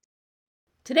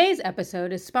Today's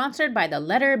episode is sponsored by the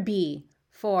letter B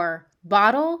for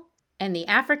bottle and the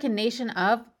African nation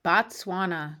of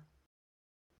Botswana.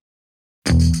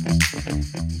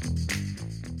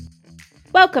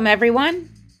 Welcome, everyone.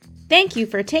 Thank you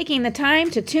for taking the time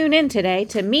to tune in today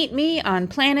to meet me on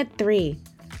Planet 3.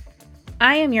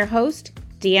 I am your host,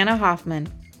 Deanna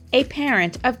Hoffman, a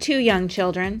parent of 2 young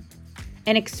children,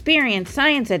 an experienced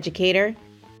science educator,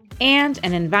 and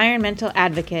an environmental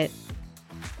advocate.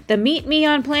 The Meet Me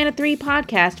on Planet 3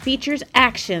 podcast features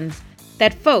actions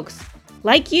that folks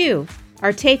like you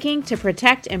are taking to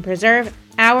protect and preserve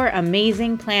our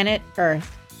amazing planet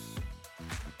Earth.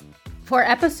 For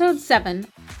episode 7,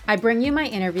 I bring you my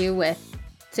interview with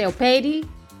Seopedi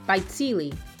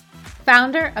Baitsili,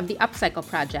 founder of the Upcycle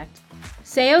Project.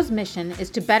 Seo's mission is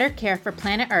to better care for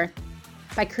planet Earth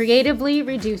by creatively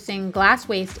reducing glass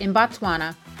waste in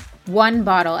Botswana, one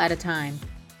bottle at a time.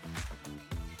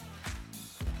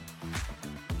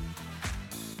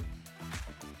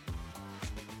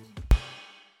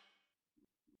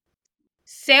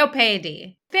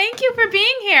 Seopedi, thank you for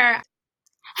being here.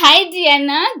 Hi,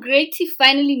 Deanna. Great to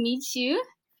finally meet you.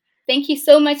 Thank you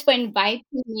so much for inviting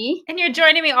me. And you're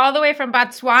joining me all the way from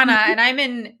Botswana, and I'm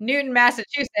in Newton,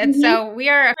 Massachusetts, so we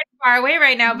are pretty far away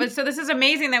right now, but so this is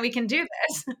amazing that we can do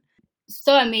this.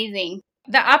 So amazing.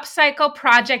 The Upcycle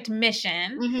Project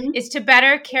mission is to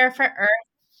better care for Earth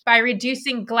by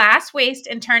reducing glass waste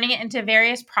and turning it into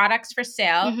various products for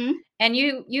sale. And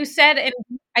you said, and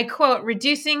I quote,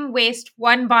 reducing waste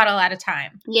one bottle at a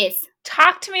time. Yes.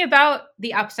 Talk to me about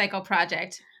the Upcycle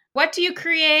Project. What do you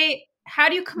create? How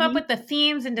do you come up with the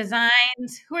themes and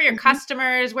designs? Who are your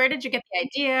customers? Where did you get the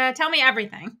idea? Tell me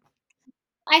everything.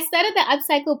 I started the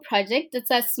Upcycle Project. It's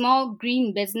a small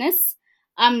green business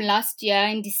last year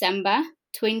in December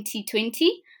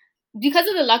 2020. Because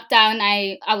of the lockdown,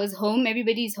 I was home.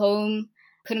 Everybody's home.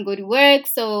 Couldn't go to work.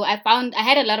 So I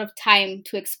had a lot of time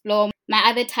to explore my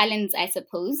other talents, I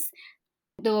suppose.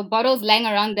 There were bottles lying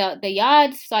around the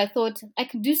yard. So I thought I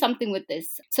could do something with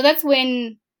this. So that's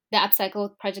when the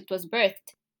Upcycle Project was birthed.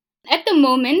 At the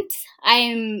moment,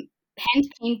 I'm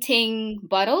hand painting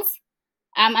bottles.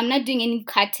 I'm not doing any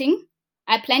cutting.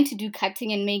 I plan to do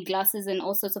cutting and make glasses and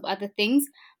all sorts of other things.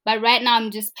 But right now,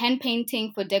 I'm just hand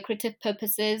painting for decorative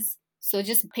purposes. So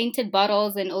just painted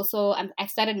bottles, and also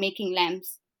I've started making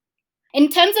lamps. In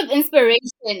terms of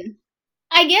inspiration,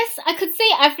 I guess I could say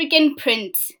African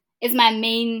print is my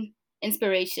main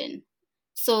inspiration.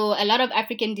 So a lot of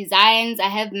African designs. I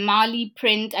have Mali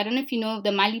print. I don't know if you know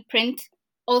the Mali print.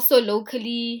 Also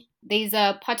locally, there's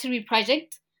a pottery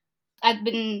project. I've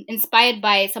been inspired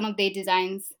by some of their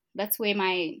designs. That's where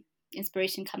my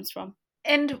inspiration comes from.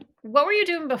 And what were you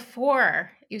doing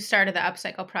before you started the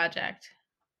Upcycle Project?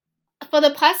 For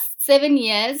the past 7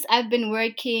 years, I've been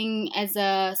working as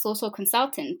a social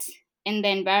consultant in the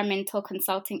environmental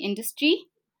consulting industry.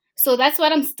 So that's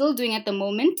what I'm still doing at the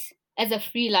moment as a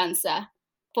freelancer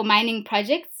for mining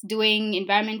projects, doing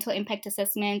environmental impact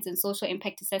assessments and social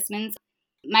impact assessments.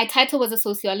 My title was a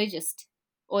sociologist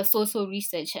or a social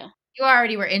researcher. You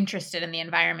already were interested in the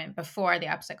environment before the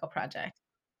Upcycle Project.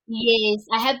 Yes,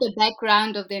 I had the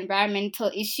background of the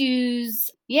environmental issues.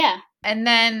 Yeah. And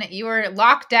then you were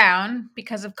locked down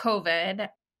because of COVID.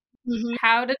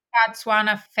 How did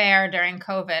Botswana fare during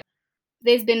COVID?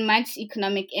 There's been much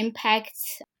economic impact,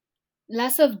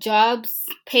 lots of jobs,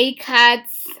 pay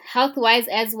cuts, health-wise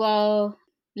as well,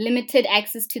 limited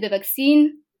access to the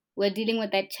vaccine. We're dealing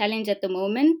with that challenge at the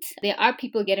moment. There are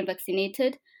people getting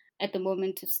vaccinated at the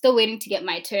moment. Still waiting to get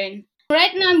my turn.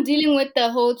 Right now, I'm dealing with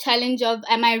the whole challenge of,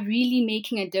 am I really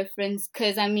making a difference?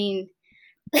 Because, I mean,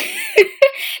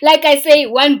 like I say,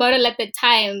 one bottle at a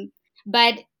time.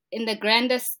 But in the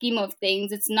grander scheme of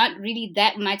things, it's not really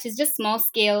that much. It's just small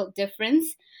scale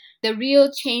difference. The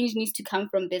real change needs to come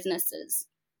from businesses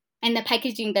and the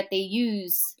packaging that they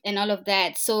use and all of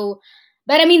that. So,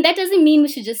 but I mean, that doesn't mean we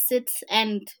should just sit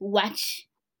and watch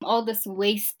all this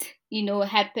waste,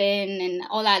 happen, and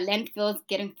all our landfills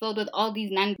getting filled with all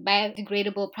these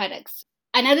non-biodegradable products.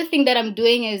 Another thing that I'm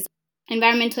doing is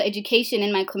environmental education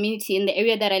in my community, in the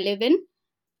area that I live in.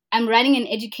 I'm running an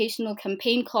educational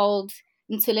campaign called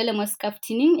Ntulele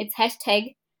Moskaftining. It's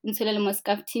hashtag Ntulele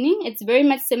Moskaftining. It's very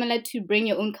much similar to bring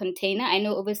your own container. I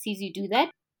know overseas you do that.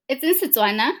 It's in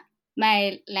Setswana,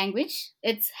 my language.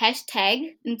 It's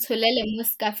hashtag Ntulele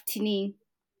Moskaftining.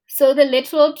 So the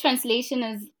literal translation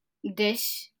is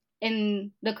dish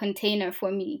in the container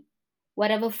for me.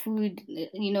 Whatever food,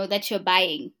 that you're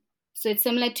buying. So it's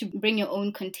similar to bring your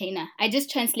own container. I just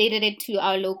translated it to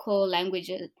our local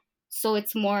languages, so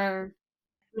it's more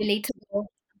relatable.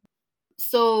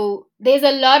 So there's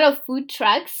a lot of food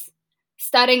trucks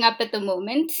starting up at the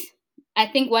moment. I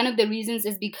think one of the reasons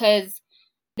is because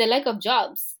the lack of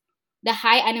jobs, the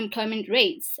high unemployment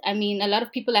rates. I mean, a lot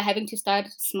of people are having to start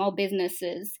small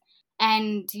businesses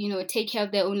and, take care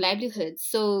of their own livelihoods.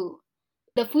 So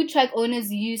the food truck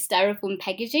owners use styrofoam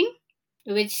packaging,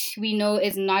 which we know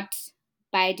is not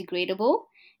biodegradable.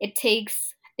 It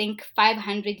takes, I think,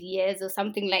 500 years or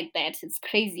something like that. It's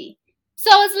crazy.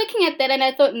 So I was looking at that and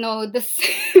I thought, no, this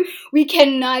we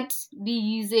cannot be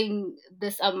using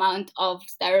this amount of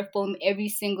styrofoam every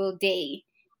single day.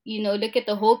 Look at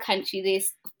the whole country.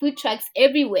 There's food trucks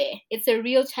everywhere. It's a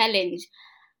real challenge.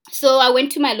 So I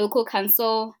went to my local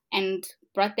council and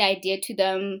brought the idea to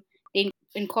them. They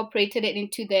incorporated it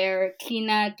into their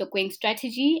cleaner Tlokweng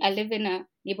strategy. I live in a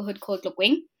neighborhood called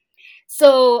Tlokweng.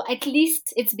 So at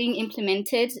least it's being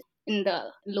implemented in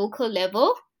the local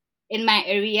level in my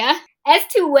area. As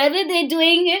to whether they're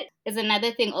doing it is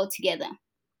another thing altogether.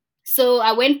 So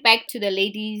I went back to the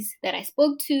ladies that I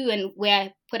spoke to and where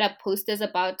I put up posters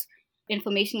about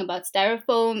information about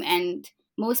styrofoam, and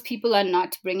most people are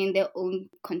not bringing their own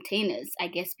containers, I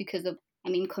guess because of,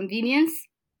 convenience.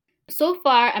 So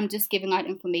far, I'm just giving out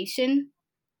information.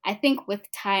 I think with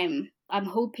time, I'm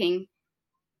hoping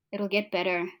it'll get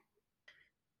better.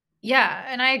 Yeah,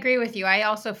 and I agree with you. I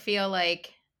also feel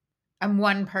like I'm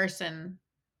one person.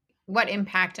 What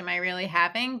impact am I really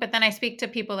having? But then I speak to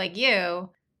people like you,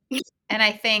 and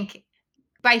I think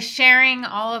by sharing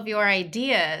all of your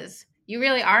ideas, you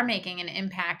really are making an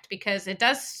impact, because it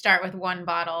does start with one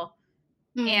bottle.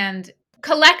 And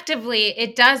collectively,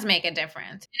 it does make a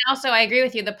difference. And also, I agree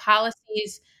with you, the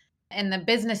policies and the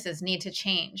businesses need to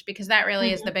change, because that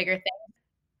really is the bigger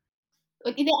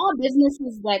thing. There are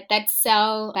businesses that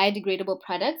sell biodegradable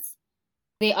products.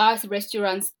 There are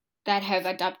restaurants that have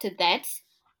adopted that.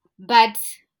 But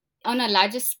on a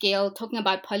larger scale, talking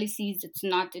about policies,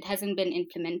 it hasn't been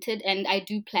implemented. And I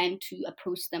do plan to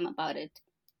approach them about it.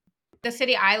 The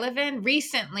city I live in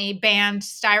recently banned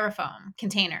styrofoam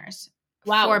containers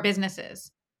for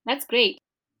businesses. That's great.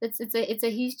 It's a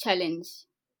huge challenge.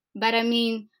 But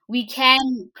we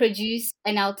can produce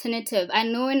an alternative. I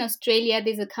know in Australia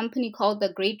there's a company called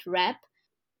the Great Wrap.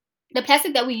 The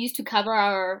plastic that we use to cover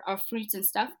our fruits and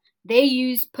stuff, they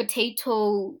use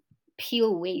potato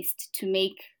peel waste to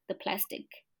make the plastic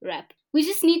wrap. We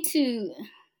just need to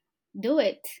do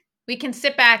it. We can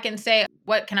sit back and say,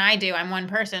 what can I do? I'm one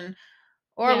person.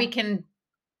 Or we can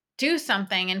do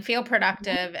something and feel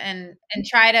productive and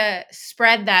try to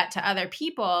spread that to other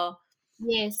people.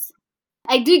 Yes.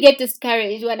 I do get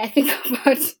discouraged when I think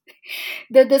about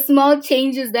the small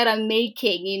changes that I'm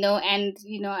making, and,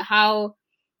 how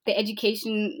the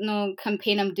educational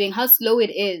campaign I'm doing, how slow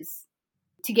it is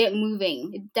to get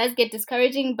moving. It does get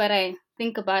discouraging, but I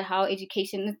think about how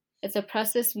education is a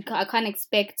process. I can't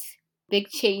expect big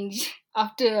change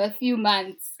after a few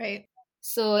months. Right.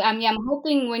 So I'm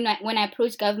hoping when I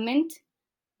approach government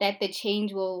that the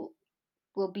change will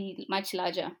be much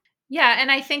larger. Yeah,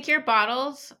 and I think your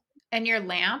bottles and your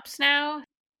lamps now,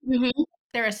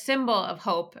 they're a symbol of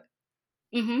hope.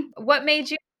 What made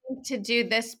you think to do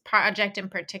this project in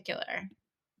particular?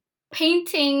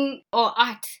 Painting or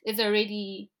art is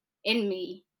already in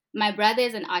me. My brother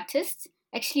is an artist,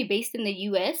 actually based in the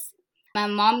US. My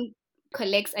mom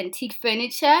collects antique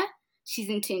furniture. She's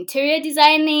into interior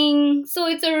designing. So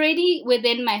it's already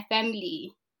within my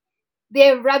family.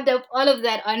 They rubbed up all of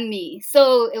that on me.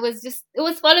 So it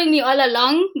was following me all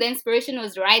along. The inspiration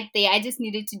was right there. I just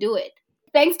needed to do it.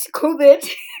 Thanks to COVID,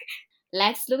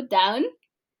 life slowed down.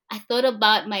 I thought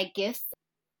about my gifts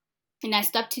and I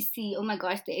stopped to see, oh my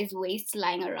gosh, there is waste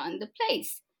lying around the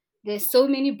place. There's so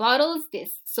many bottles.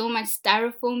 There's so much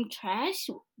styrofoam trash.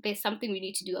 There's something we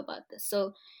need to do about this.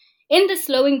 So in the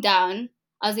slowing down,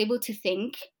 I was able to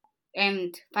think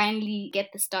and finally get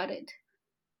this started.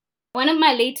 One of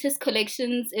my latest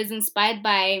collections is inspired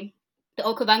by the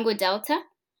Okavango Delta.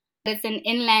 It's an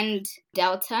inland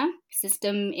delta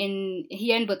system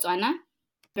here in Botswana.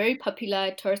 Very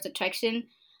popular tourist attraction.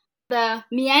 The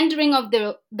meandering of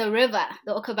the river,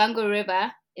 the Okavango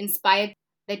River, inspired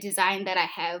the design that I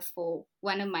have for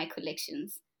one of my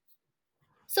collections.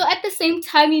 So at the same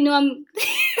time, I'm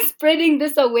spreading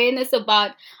this awareness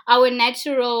about our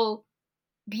natural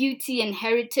beauty and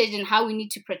heritage and how we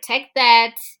need to protect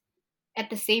that. At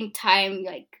the same time,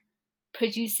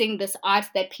 producing this art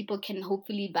that people can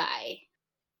hopefully buy.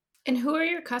 And who are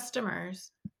your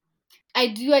customers? I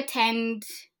do attend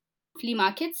flea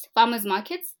markets, farmers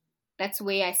markets. That's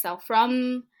where I sell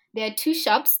from. There are 2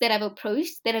 shops that I've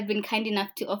approached that have been kind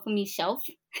enough to offer me shelf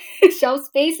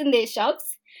space in their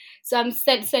shops. So I'm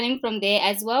selling from there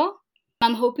as well.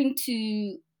 I'm hoping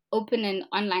to open an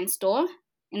online store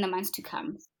in the months to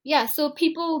come. Yeah, so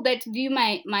people that view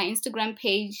my Instagram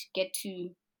page get to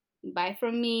buy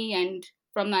from me and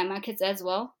from my markets as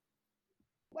well.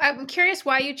 I'm curious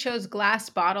why you chose glass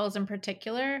bottles in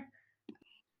particular.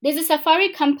 There's a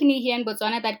safari company here in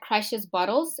Botswana that crushes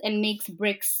bottles and makes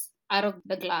bricks out of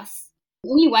the glass.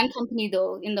 Only one company,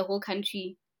 though, in the whole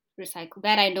country recycle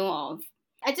that I know of.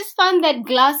 I just found that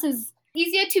glass is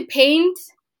easier to paint,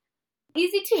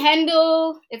 easy to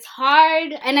handle, it's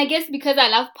hard. And I guess because I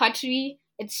love pottery,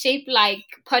 it's shaped like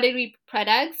pottery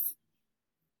products.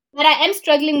 But I am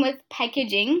struggling with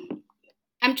packaging.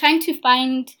 I'm trying to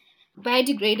find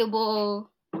biodegradable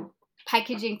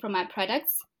packaging for my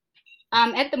products.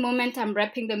 At the moment, I'm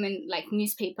wrapping them in like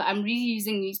newspaper. I'm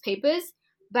reusing newspapers,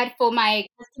 but for my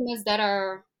customers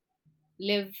that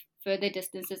live further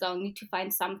distances, I'll need to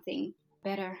find something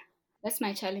better. That's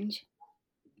my challenge.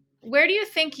 Where do you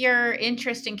think your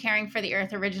interest in caring for the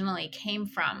earth originally came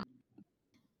from?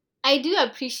 I do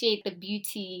appreciate the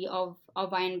beauty of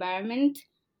our environment,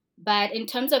 but in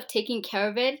terms of taking care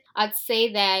of it, I'd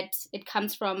say that it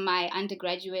comes from my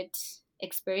undergraduate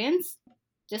experience,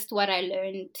 just what I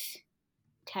learned,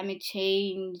 climate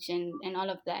change and all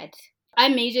of that. I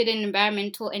majored in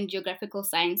environmental and geographical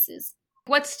sciences.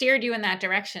 What steered you in that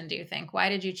direction, do you think? Why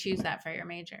did you choose that for your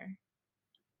major?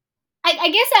 I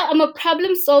guess I'm a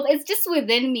problem solver. It's just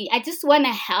within me. I just want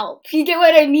to help. You get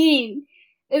what I mean?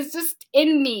 It's just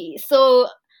in me. So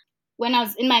when I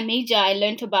was in my major, I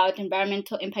learned about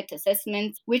environmental impact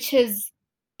assessment, which is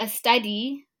a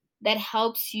study that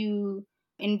helps you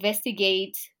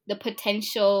investigate the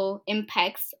potential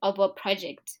impacts of a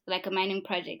project, like a mining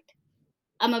project.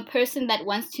 I'm a person that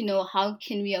wants to know how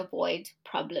can we avoid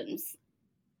problems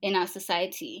in our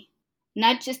society,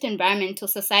 not just environmental,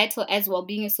 societal as well.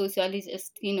 Being a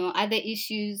sociologist, other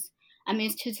issues. I'm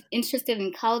interested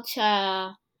in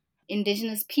culture,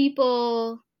 indigenous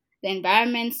people, the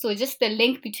environment. So just the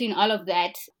link between all of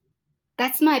that,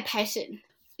 that's my passion.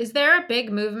 Is there a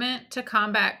big movement to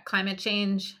combat climate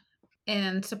change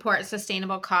and support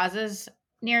sustainable causes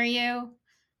near you?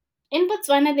 In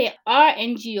Botswana, there are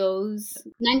NGOs,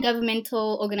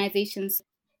 non-governmental organizations.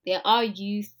 There are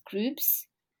youth groups.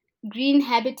 Green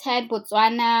Habitat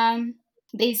Botswana.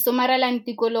 There's Somaraland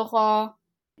Tikologo.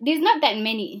 There's not that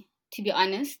many, to be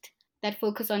honest, that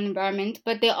focus on environment,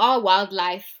 but there are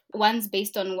wildlife ones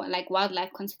based on like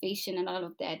wildlife conservation and all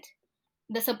of that.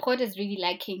 The support is really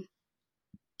lacking.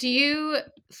 Do you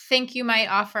think you might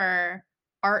offer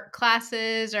art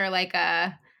classes or like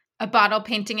a bottle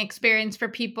painting experience for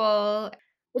people?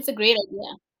 It's a great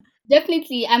idea.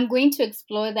 Definitely, I'm going to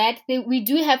explore that. We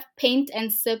do have paint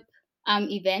and sip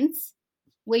events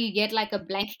where you get like a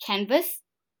blank canvas.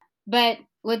 But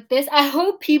with this, I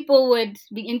hope people would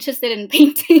be interested in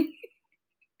painting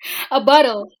a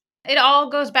bottle. It all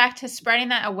goes back to spreading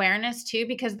that awareness too,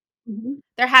 because Mm-hmm.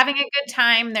 they're having a good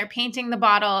time, they're painting the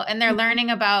bottle, and they're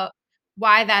learning about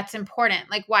why that's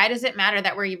important. Like, why does it matter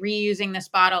that we're reusing this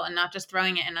bottle and not just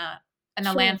throwing it in a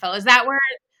Sure. landfill? Is that where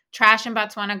trash in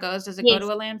Botswana goes? Does it go Yes.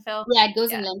 to a landfill? Yeah, it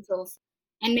goes in Yeah. landfills.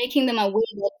 And making them aware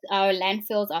that our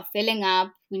landfills are filling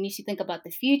up. We need to think about the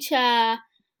future.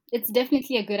 It's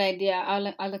definitely a good idea.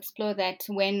 I'll explore that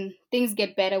when things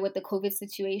get better with the COVID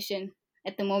situation.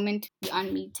 At the moment, we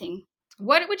aren't meeting.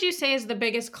 What would you say is the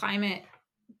biggest climate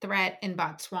threat in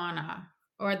Botswana,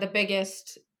 or the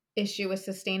biggest issue with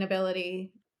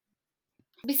sustainability?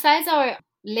 Besides our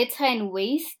litter and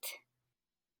waste,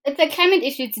 it's a climate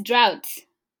issue. It's drought.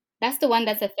 That's the one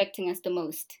that's affecting us the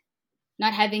most.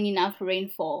 Not having enough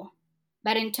rainfall.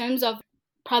 But in terms of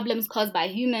problems caused by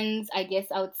humans, I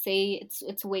guess I would say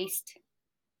it's waste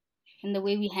and the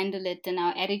way we handle it and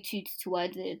our attitudes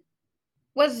towards it.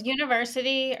 Was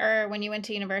university, or when you went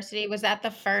to university, was that the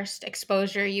first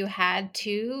exposure you had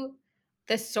to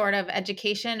this sort of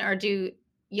education, or do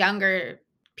younger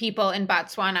people in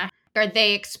Botswana, are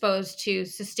they exposed to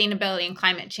sustainability and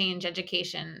climate change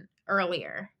education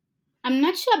earlier? I'm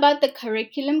not sure about the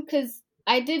curriculum because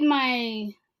I did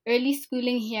my early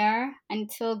schooling here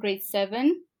until grade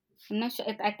 7. I'm not sure.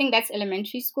 I think that's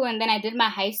elementary school. And then I did my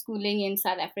high schooling in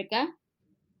South Africa.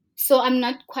 So I'm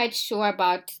not quite sure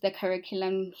about the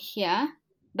curriculum here.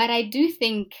 But I do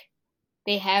think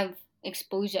they have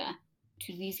exposure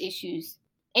to these issues.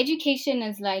 Education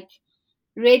is like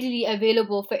readily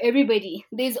available for everybody.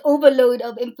 There's overload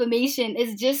of information.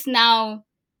 It's just now,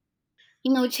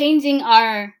 changing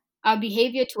our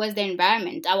behavior towards the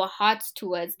environment, our hearts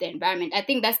towards the environment. I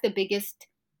think that's the biggest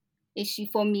issue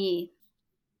for me,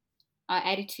 our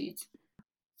attitudes.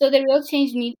 So the real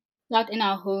change needs to start in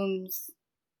our homes.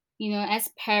 As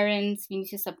parents, we need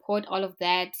to support all of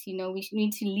that. We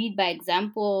need to lead by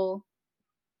example.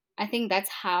 I think that's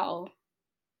how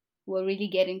we'll really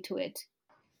get into it.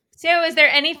 So is there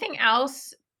anything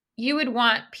else you would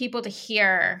want people to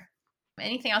hear?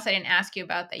 Anything else I didn't ask you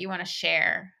about that you want to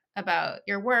share about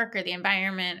your work or the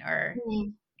environment or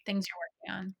things you're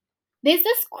working on? There's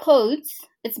this quote.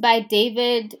 It's by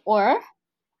David Orr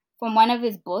from one of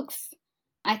his books.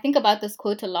 I think about this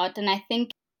quote a lot, and I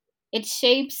think it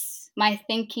shapes my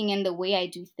thinking and the way I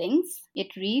do things.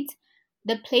 It reads,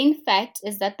 "The plain fact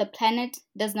is that the planet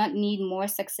does not need more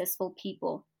successful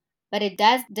people, but it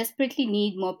does desperately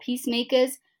need more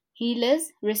peacemakers,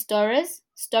 healers, restorers,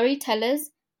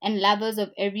 storytellers, and lovers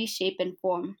of every shape and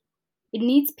form. It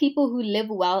needs people who live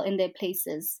well in their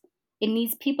places. It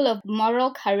needs people of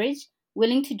moral courage,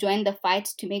 willing to join the fight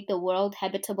to make the world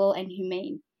habitable and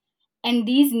humane. And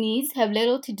these needs have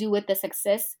little to do with the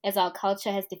success as our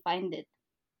culture has defined it."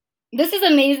 This is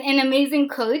an amazing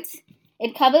quote.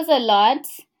 It covers a lot,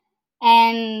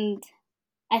 and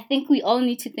I think we all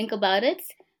need to think about it,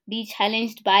 be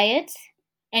challenged by it,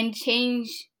 and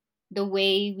change the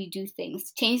way we do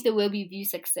things, change the way we view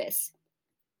success.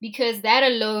 Because that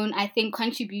alone, I think,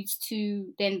 contributes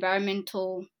to the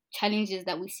environmental challenges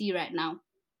that we see right now.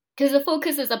 Because the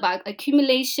focus is about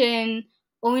accumulation,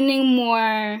 owning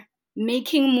more,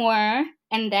 making more,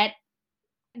 and that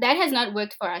has not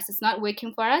worked for us. It's not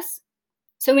working for us.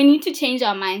 So we need to change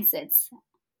our mindsets.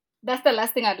 That's the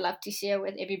last thing I'd love to share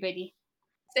with everybody.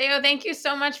 Sayo, thank you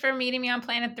so much for meeting me on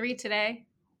Planet 3 today.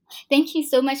 Thank you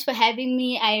so much for having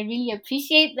me. I really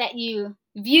appreciate that you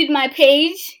viewed my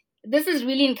page. This is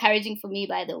really encouraging for me,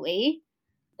 by the way.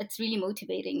 It's really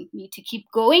motivating me to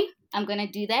keep going. I'm going to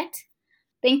do that.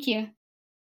 Thank you.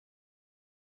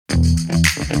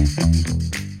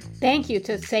 Thank you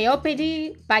to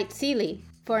Sayopedi Baitsili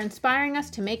for inspiring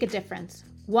us to make a difference,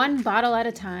 one bottle at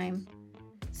a time.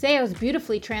 Sayo's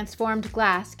beautifully transformed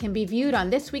glass can be viewed on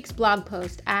this week's blog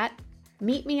post at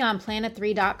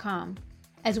meetmeonplanet3.com,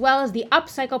 as well as the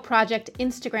Upcycle Project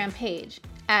Instagram page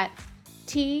at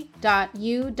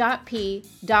t.u.p.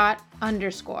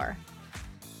 _.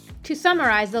 To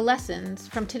summarize the lessons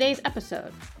from today's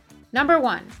episode, number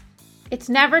 1, it's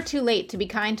never too late to be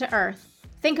kind to Earth.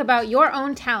 Think about your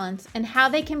own talents and how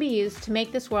they can be used to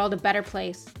make this world a better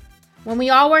place. When we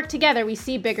all work together, we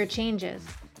see bigger changes.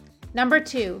 Number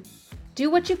 2, do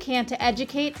what you can to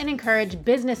educate and encourage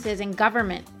businesses and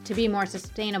government to be more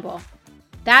sustainable.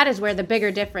 That is where the bigger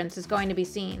difference is going to be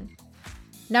seen.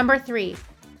 Number 3,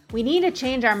 we need to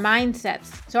change our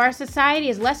mindsets so our society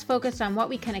is less focused on what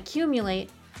we can accumulate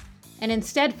and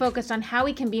instead focused on how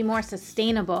we can be more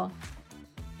sustainable.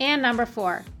 And number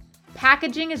 4,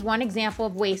 packaging is one example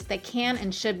of waste that can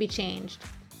and should be changed.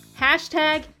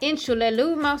 Hashtag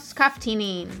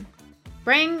 #InshulelumosKaftinin.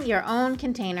 Bring your own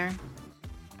container.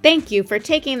 Thank you for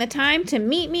taking the time to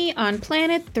meet me on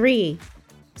Planet 3.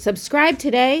 Subscribe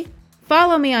today,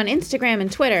 follow me on Instagram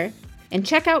and Twitter, and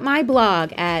check out my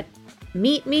blog at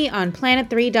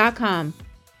meetmeonplanet3.com.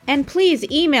 And please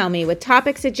email me with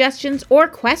topic suggestions or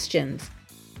questions.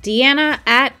 Deanna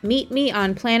at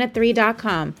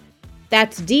meetmeonplanet3.com.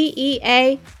 That's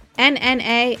DEANNA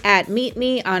at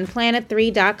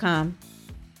meetmeonplanet3.com.